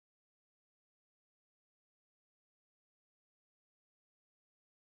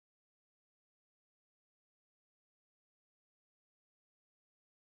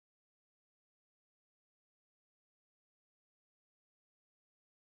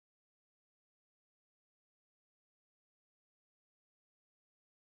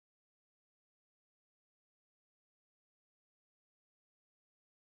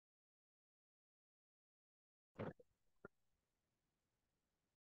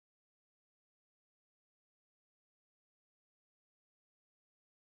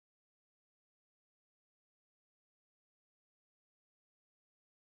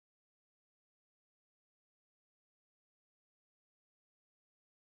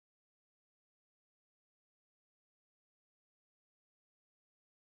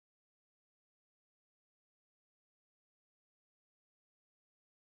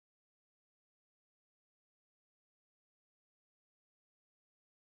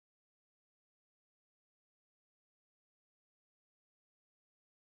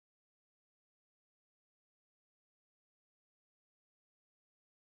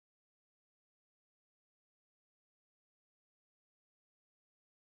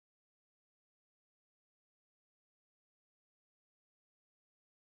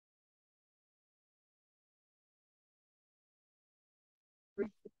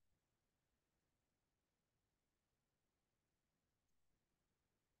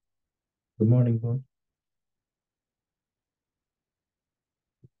Good morning, Boone.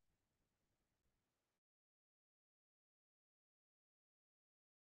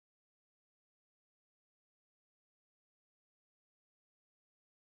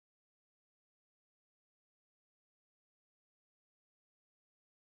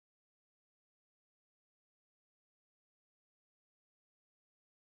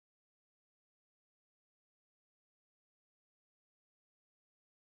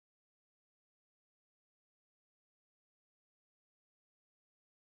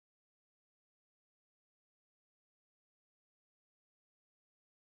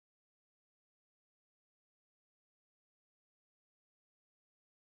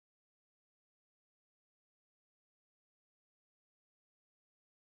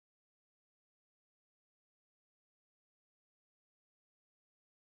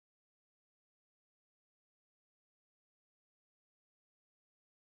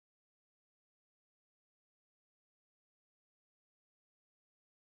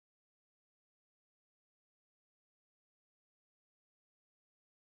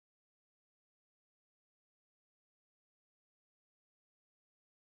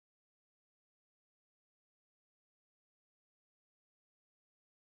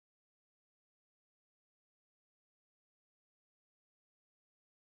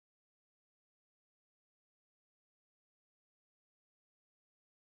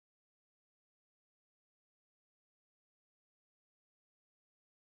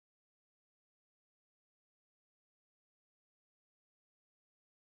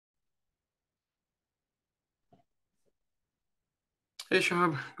 Hey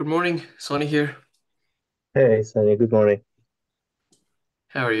Shahab, good morning. Sonny here. Hey, Sunny, good morning.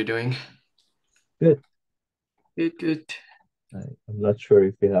 How are you doing? Good. Good, good. I'm not sure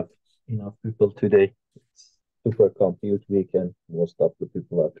if we have enough people today. It's super compute week and most of the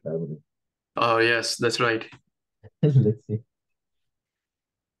people are traveling. Oh, yes, that's right. Let's see.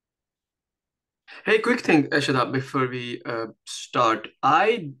 Hey, quick thing, Shahab, before we start.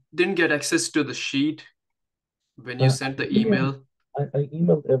 I didn't get access to the sheet when you I sent the emailed, email. I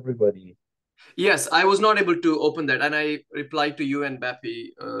emailed everybody. Yes, I was not able to open that, and I replied to you and Bappy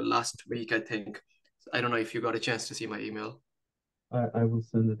last week, I think. I don't know if you got a chance to see my email. I will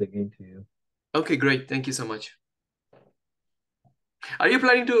send it again to you. Okay, great. Thank you so much. Are you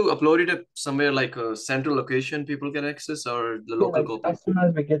planning to upload it at somewhere like a central location people can access or the Yeah, local like copy? as soon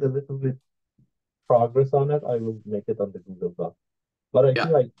as we get a little bit progress on it, I will make it on the Google Doc. But I Yeah.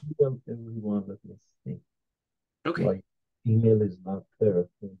 think I emailed everyone. Let me see. Okay. My email is not there.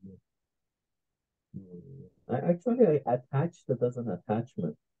 I attached it as an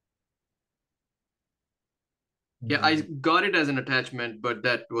attachment. Yeah, I Mm, got it as an attachment, but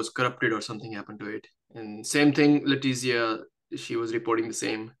that was corrupted or something happened to it. And same thing, Letizia, she was reporting the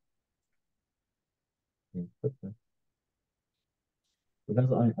same. okay.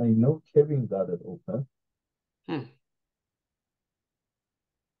 Because I know Kevin got it open. Hmm.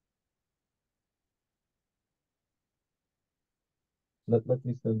 Let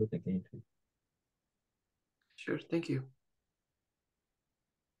me send it again to you. Sure, thank you.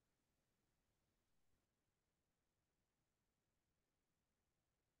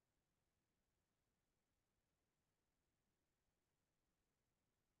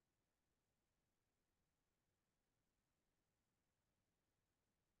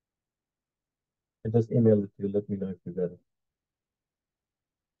 I just emailed it to you. Let me know if you got it.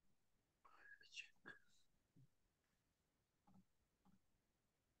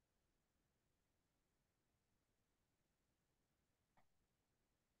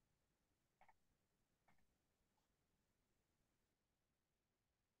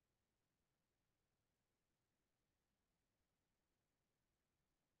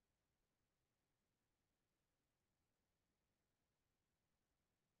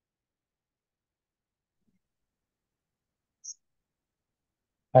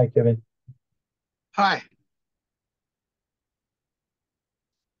 Hi, Kevin. Hi.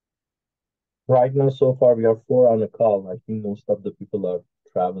 Right now, so far, we are four on the call. I think most of the people are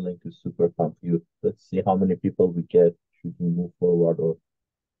traveling to supercompute. Let's see how many people we get. Should we move forward or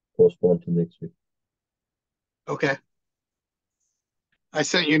postpone to next week? Okay. I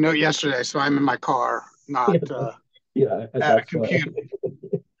sent you a note yesterday, so I'm in my car, Yeah, not yeah, at a that's why. computer.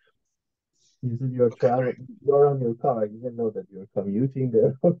 You said you're Okay, great. traveling. You're on your car. I didn't know that you're commuting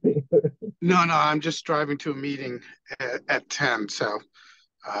there. No, I'm just driving to a meeting at 10, so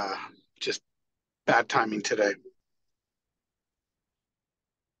uh, just bad timing today.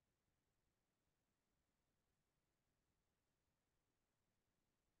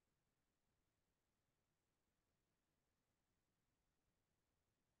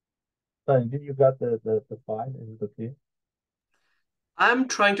 Sunny, did you got the file? Is it okay? I'm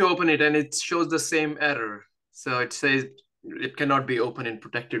trying to open it and it shows the same error. So it says it cannot be open in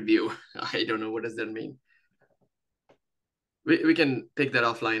protected view. I don't know what does that mean. We can take that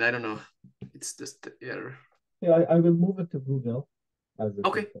offline. I don't know. It's just the error. Yeah, I will move it to Google as a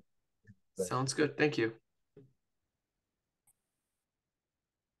Okay. Sounds good. Thank you.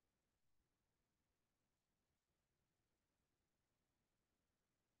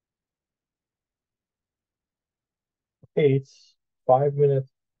 Okay, it's 5 minutes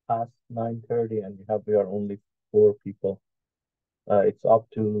past 9:30 and we are only 4 people. It's up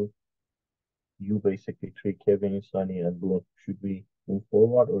to you basically, three, Kevin, Sunny, and Boone. Should we move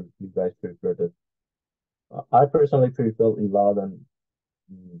forward or do you guys prefer to? I personally prefer Elad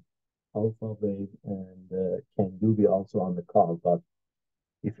and Alpha Wave and Can Do be also on the call, but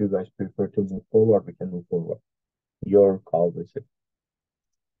if you guys prefer to move forward, we can move forward. Your call, basically.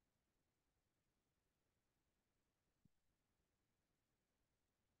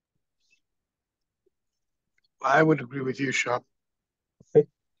 I would agree with you, Shop. Okay,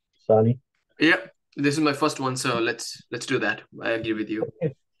 Sunny. Yeah, this is my first one, so let's do that. I agree with you.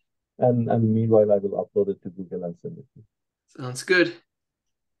 Okay. And meanwhile, I will upload it to Google and send it to you. Sounds good.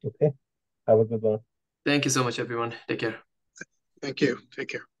 Okay. Have a good one. Thank you so much, everyone. Take care. Thank you. Take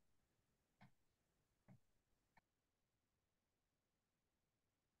care.